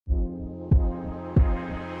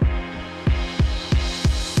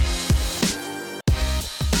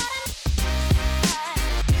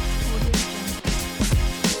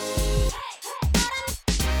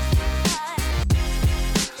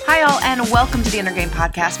and welcome to the Inner Game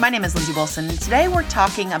Podcast. My name is Lindsey Wilson. Today we're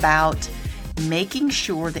talking about making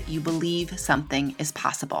sure that you believe something is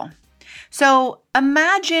possible. So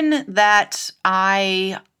imagine that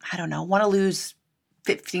I want to lose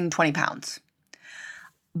 15, 20 pounds.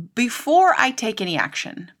 Before I take any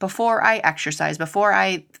action, before I exercise, before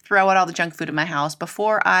I throw out all the junk food in my house,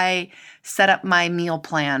 before I set up my meal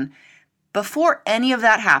plan, before any of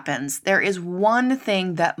that happens, there is one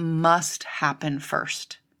thing that must happen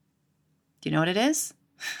first. Do you know what it is?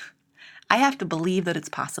 I have to believe that it's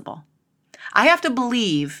possible. I have to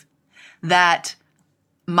believe that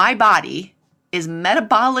my body is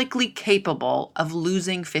metabolically capable of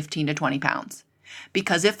losing 15 to 20 pounds.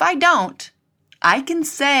 Because if I don't, I can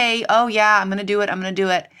say, oh yeah, I'm going to do it, and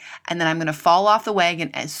then I'm going to fall off the wagon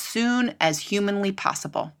as soon as humanly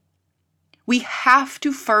possible. We have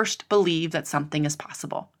to first believe that something is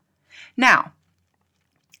possible. Now,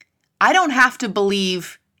 I don't have to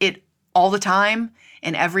believe it all the time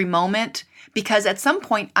in every moment, because at some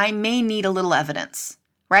point I may need a little evidence,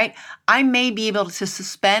 right? I may be able to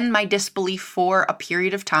suspend my disbelief for a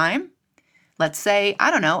period of time. Let's say,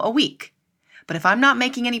 a week. But if I'm not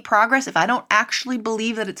making any progress, if I don't actually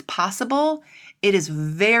believe that it's possible, it is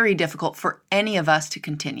very difficult for any of us to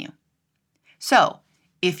continue. So,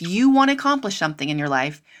 if you want to accomplish something in your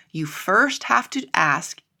life, you first have to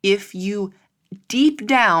ask if you deep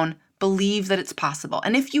down believe that it's possible.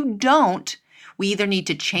 And if you don't, we either need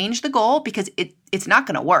to change the goal because it's not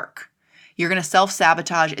going to work. You're going to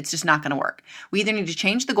self-sabotage. It's just not going to work. We either need to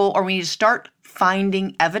change the goal or we need to start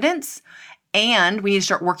finding evidence, and we need to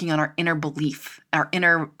start working on our inner belief, our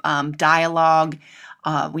inner dialogue.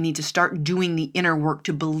 We need to start doing the inner work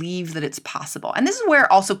to believe that it's possible. And this is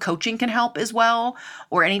where also coaching can help as well,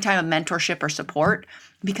 or any type of mentorship or support,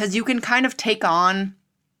 because you can kind of take on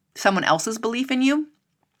someone else's belief in you.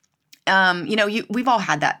 We've all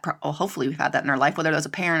had that, hopefully we've had that in our life, whether it was a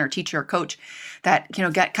parent or teacher or coach that,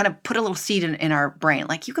 kind of put a little seed in our brain.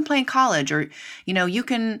 Like, you can play in college, or, you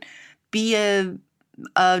can be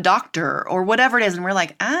a doctor or whatever it is. And we're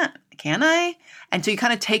like, can I? And so you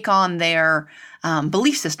kind of take on their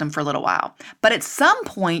belief system for a little while. But at some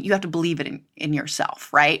point, you have to believe it in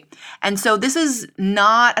yourself, right? And so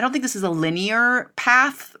I don't think this is a linear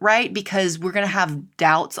path, right? Because we're going to have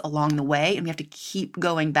doubts along the way, and we have to keep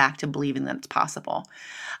going back to believing that it's possible.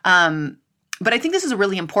 But I think this is a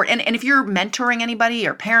really important, and if you're mentoring anybody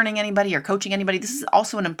or parenting anybody or coaching anybody, this is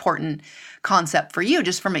also an important concept for you,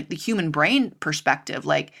 just from the human brain perspective.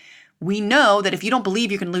 Like, we know that if you don't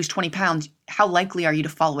believe you can lose 20 pounds, how likely are you to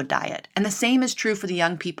follow a diet? And the same is true for the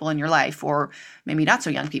young people in your life, or maybe not so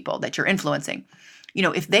young people that you're influencing.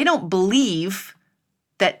 If they don't believe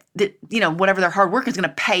that whatever their hard work is going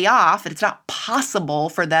to pay off, that it's not possible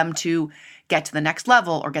for them to get to the next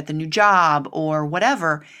level or get the new job or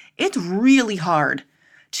whatever, it's really hard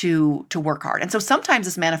to work hard. And so sometimes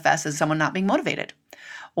this manifests as someone not being motivated,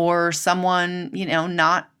 or someone,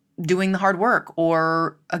 not doing the hard work,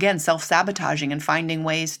 or again, self-sabotaging and finding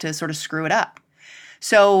ways to sort of screw it up.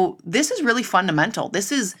 So this is really fundamental.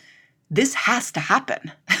 This has to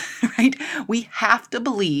happen, right? We have to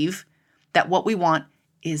believe that what we want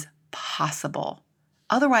is possible.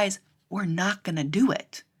 Otherwise, we're not going to do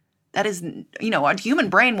it. That is, our human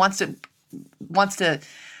brain wants to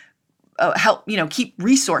help, keep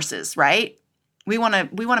resources, right? We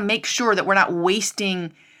want to make sure that we're not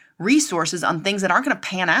wasting resources on things that aren't going to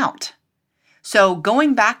pan out. So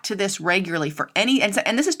going back to this regularly for and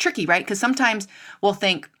this is tricky, right? Because sometimes we'll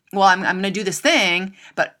think, well, I'm going to do this thing,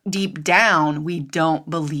 but deep down, we don't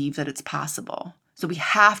believe that it's possible. So we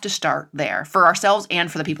have to start there for ourselves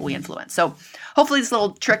and for the people we influence. So hopefully this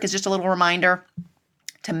little trick is just a little reminder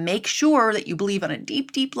to make sure that you believe on a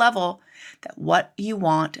deep, deep level that what you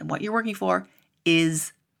want and what you're working for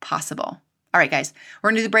is possible. All right, guys,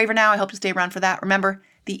 we're going to do the braver now. I hope to stay around for that. Remember,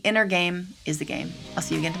 the inner game is the game. I'll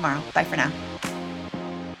see you again tomorrow. Bye for now.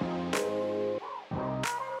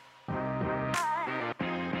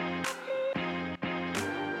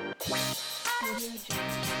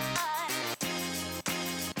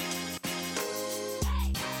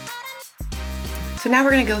 So now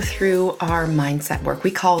we're going to go through our mindset work.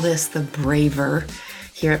 We call this the braver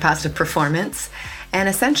here at Positive Performance. And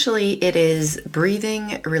essentially it is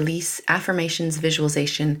breathing, release, affirmations,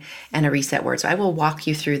 visualization, and a reset word. So I will walk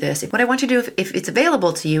you through this. What I want you to do, if it's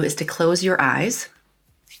available to you, is to close your eyes.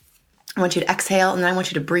 I want you to exhale, and then I want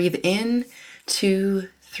you to breathe in 2,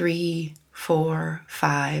 3, 4,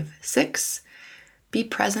 5, 6. Be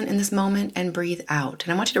present in this moment and breathe out.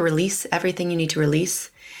 And I want you to release everything you need to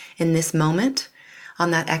release in this moment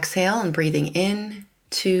on that exhale, and breathing in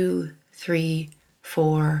 2, 3,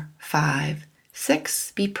 4, 5,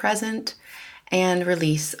 6. Be present and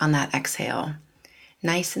release on that exhale.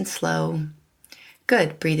 Nice and slow.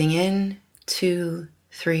 Good. Breathing in, 2,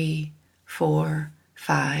 3, 4,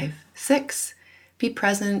 5, 6. Be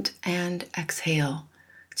present and exhale,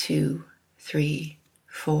 2, 3,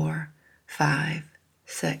 4, 5,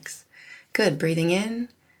 6. Good. Breathing in,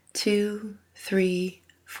 2, 3,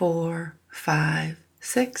 4, 5,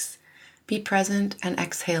 6. Be present and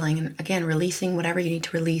exhaling. And again, releasing whatever you need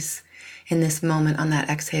to release in this moment on that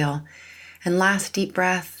exhale. And last deep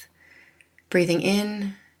breath, breathing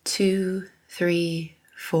in, 2, 3,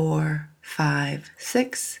 4, 5,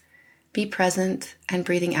 6. Be present and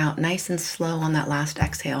breathing out nice and slow on that last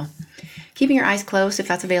exhale. Keeping your eyes closed if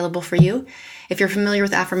that's available for you. If you're familiar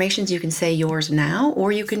with affirmations, you can say yours now,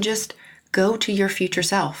 or you can just go to your future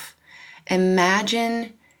self.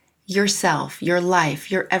 Imagine yourself, your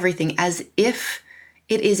life, your everything as if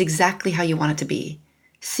it is exactly how you want it to be.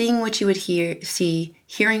 Seeing what you would see,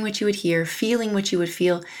 hearing what you would hear, feeling what you would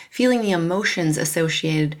feel, feeling the emotions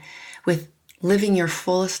associated with living your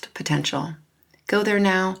fullest potential. Go there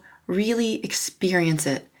now, really experience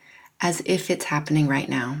it as if it's happening right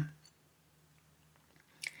now.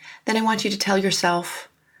 Then I want you to tell yourself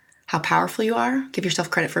how powerful you are. Give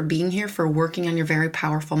yourself credit for being here, for working on your very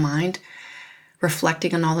powerful mind,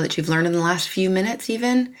 reflecting on all that you've learned in the last few minutes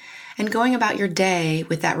even, and going about your day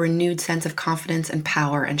with that renewed sense of confidence and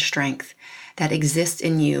power and strength that exists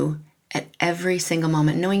in you at every single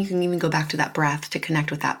moment, knowing you can even go back to that breath to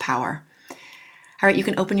connect with that power. All right, you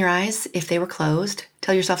can open your eyes if they were closed.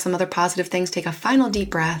 Tell yourself some other positive things. Take a final deep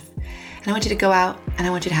breath. And I want you to go out and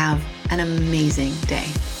I want you to have an amazing day.